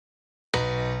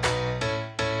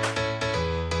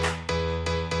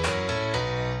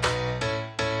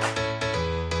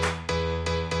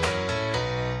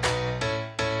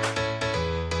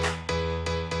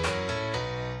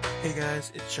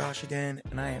guys, it's Josh again,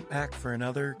 and I am back for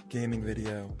another gaming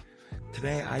video.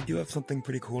 Today I do have something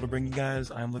pretty cool to bring you guys.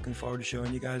 I'm looking forward to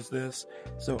showing you guys this.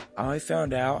 So I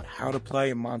found out how to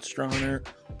play Monster Hunter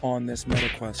on this Meta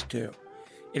Quest 2.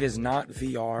 It is not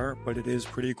VR, but it is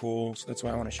pretty cool, so that's why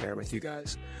I want to share it with you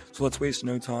guys. So let's waste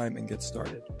no time and get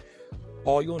started.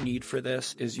 All you'll need for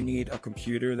this is you need a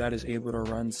computer that is able to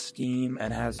run Steam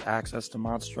and has access to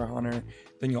Monster Hunter.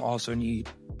 Then you'll also need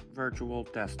Virtual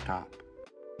Desktop.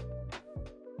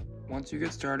 Once you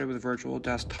get started with Virtual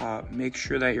Desktop, make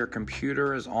sure that your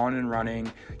computer is on and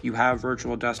running, you have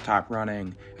Virtual Desktop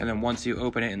running, and then once you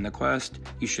open it in the Quest,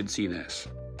 you should see this.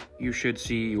 You should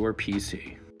see your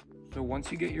PC. So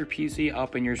once you get your PC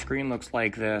up and your screen looks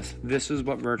like this is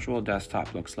what Virtual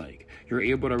Desktop looks like. You're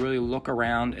able to really look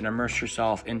around and immerse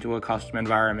yourself into a custom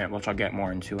environment, which I'll get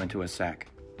more into a sec.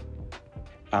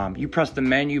 You press the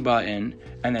menu button,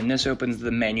 and then this opens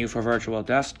the menu for Virtual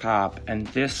Desktop, and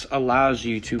this allows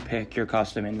you to pick your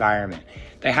custom environment.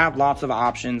 They have lots of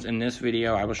options. In this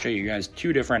video, I will show you guys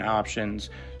two different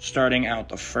options, starting out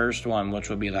the first one, which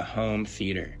will be the home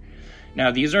theater.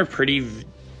 Now, these are pretty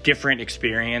different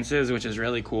experiences, which is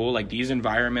really cool. Like, these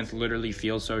environments literally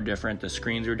feel so different. The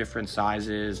screens are different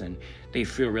sizes, and they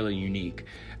feel really unique.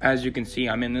 As you can see,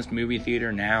 I'm in this movie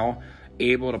theater now,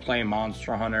 able to play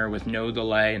Monster Hunter with no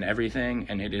delay and everything,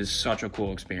 and it is such a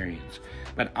cool experience.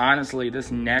 But honestly, this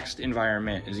next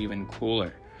environment is even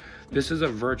cooler. This is a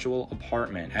virtual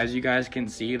apartment. As you guys can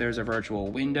see, there's a virtual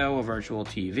window, a virtual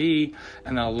TV,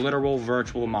 and a literal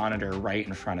virtual monitor right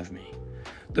in front of me.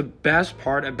 The best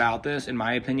part about this, in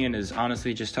my opinion, is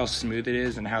honestly just how smooth it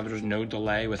is and how there's no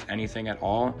delay with anything at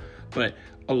all. But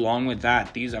along with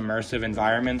that, these immersive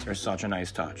environments are such a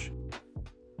nice touch.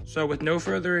 So with no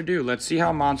further ado, let's see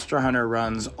how Monster Hunter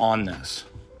runs on this.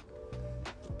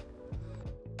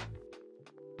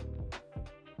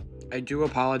 I do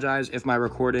apologize if my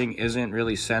recording isn't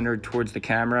really centered towards the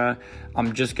camera.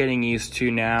 I'm just getting used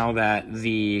to now that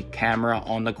the camera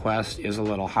on the Quest is a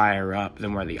little higher up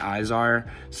than where the eyes are.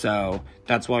 So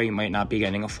that's why you might not be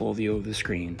getting a full view of the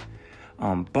screen.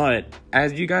 But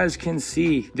as you guys can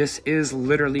see, this is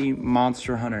literally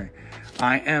Monster Hunter.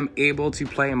 I am able to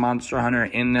play Monster Hunter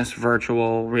in this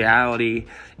virtual reality,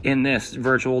 in this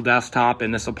virtual desktop,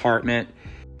 in this apartment.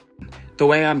 The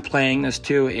way I'm playing this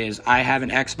too is I have an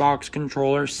Xbox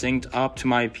controller synced up to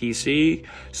my PC,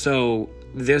 so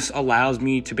this allows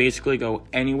me to basically go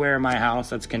anywhere in my house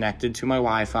that's connected to my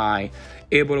Wi-Fi,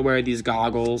 able to wear these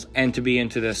goggles and to be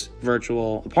into this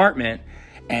virtual apartment,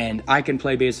 and I can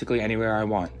play basically anywhere I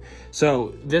want.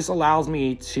 So this allows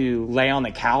me to lay on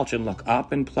the couch and look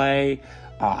up and play.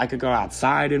 I could go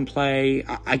outside and play.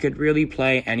 I could really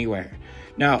play anywhere.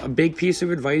 Now, a big piece of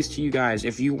advice to you guys,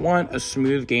 if you want a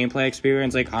smooth gameplay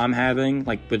experience like I'm having,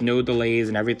 like with no delays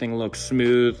and everything looks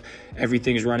smooth,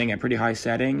 everything's running at pretty high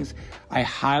settings, I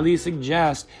highly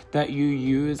suggest that you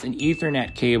use an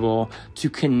Ethernet cable to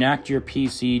connect your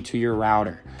PC to your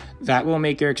router. That will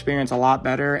make your experience a lot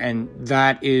better, and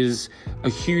that is a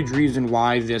huge reason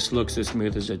why this looks as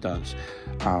smooth as it does.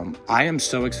 I am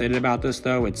so excited about this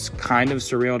though. It's kind of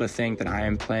surreal to think that I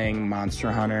am playing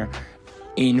Monster Hunter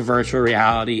in virtual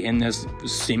reality in this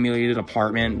simulated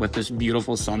apartment with this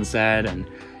beautiful sunset, and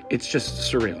it's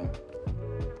just surreal.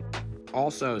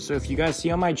 Also, so if you guys see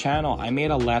on my channel, I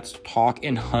made a Let's Talk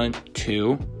and Hunt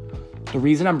 2. The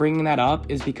reason I'm bringing that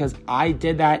up is because I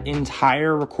did that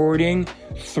entire recording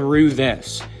through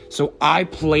this. So I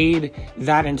played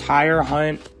that entire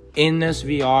hunt in this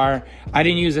VR. I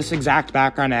didn't use this exact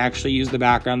background. I actually used the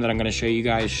background that I'm going to show you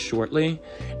guys shortly.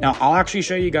 Now, I'll actually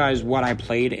show you guys what I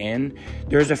played in.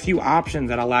 There's a few options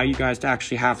that allow you guys to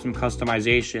actually have some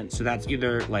customization. So that's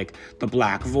either like the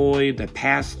Black Void, the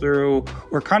Pass-Through,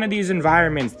 or kind of these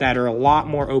environments that are a lot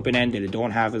more open-ended and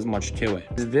don't have as much to it.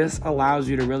 This allows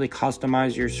you to really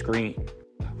customize your screen.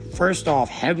 First off,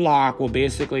 headlock will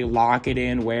basically lock it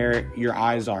in where your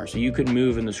eyes are. So you can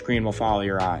move and the screen will follow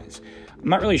your eyes. I'm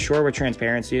not really sure what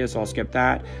transparency is, so I'll skip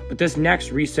that. But this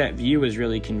next reset view is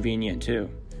really convenient too.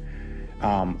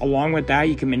 Along with that,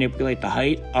 you can manipulate the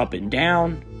height up and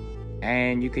down,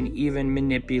 and you can even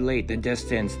manipulate the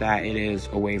distance that it is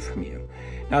away from you.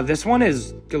 Now, this one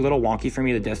is a little wonky for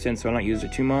me, the distance, so I don't use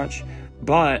it too much.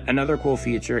 But another cool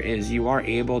feature is you are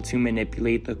able to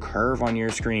manipulate the curve on your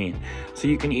screen. So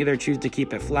you can either choose to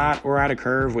keep it flat or add a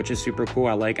curve, which is super cool.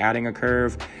 I like adding a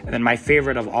curve. And then my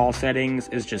favorite of all settings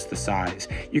is just the size.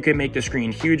 You can make the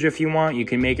screen huge if you want. You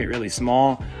can make it really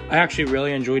small. I actually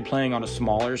really enjoyed playing on a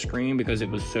smaller screen because it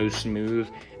was so smooth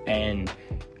and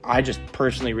I just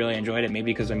personally really enjoyed it,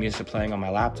 maybe because I'm used to playing on my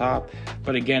laptop.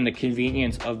 But again, the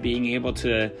convenience of being able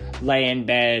to lay in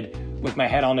bed with my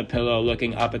head on the pillow,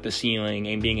 looking up at the ceiling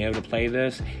and being able to play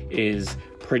this is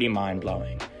pretty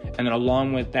mind-blowing. And then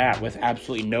along with that, with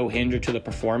absolutely no hinder to the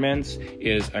performance,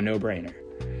 is a no-brainer.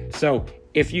 So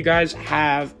if you guys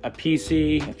have a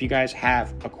PC, if you guys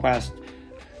have a Quest,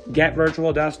 get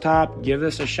Virtual Desktop, give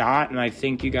this a shot, and I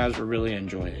think you guys will really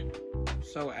enjoy it.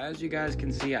 So as you guys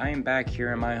can see, I am back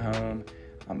here in my home.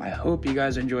 I hope you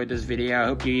guys enjoyed this video. I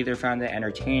hope you either found it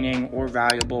entertaining or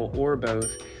valuable or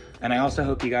both. And I also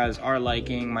hope you guys are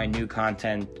liking my new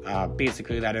content,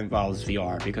 basically that involves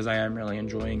VR, because I am really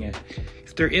enjoying it.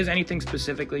 If there is anything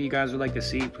specifically you guys would like to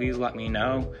see, please let me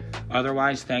know.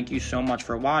 Otherwise, thank you so much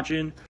for watching.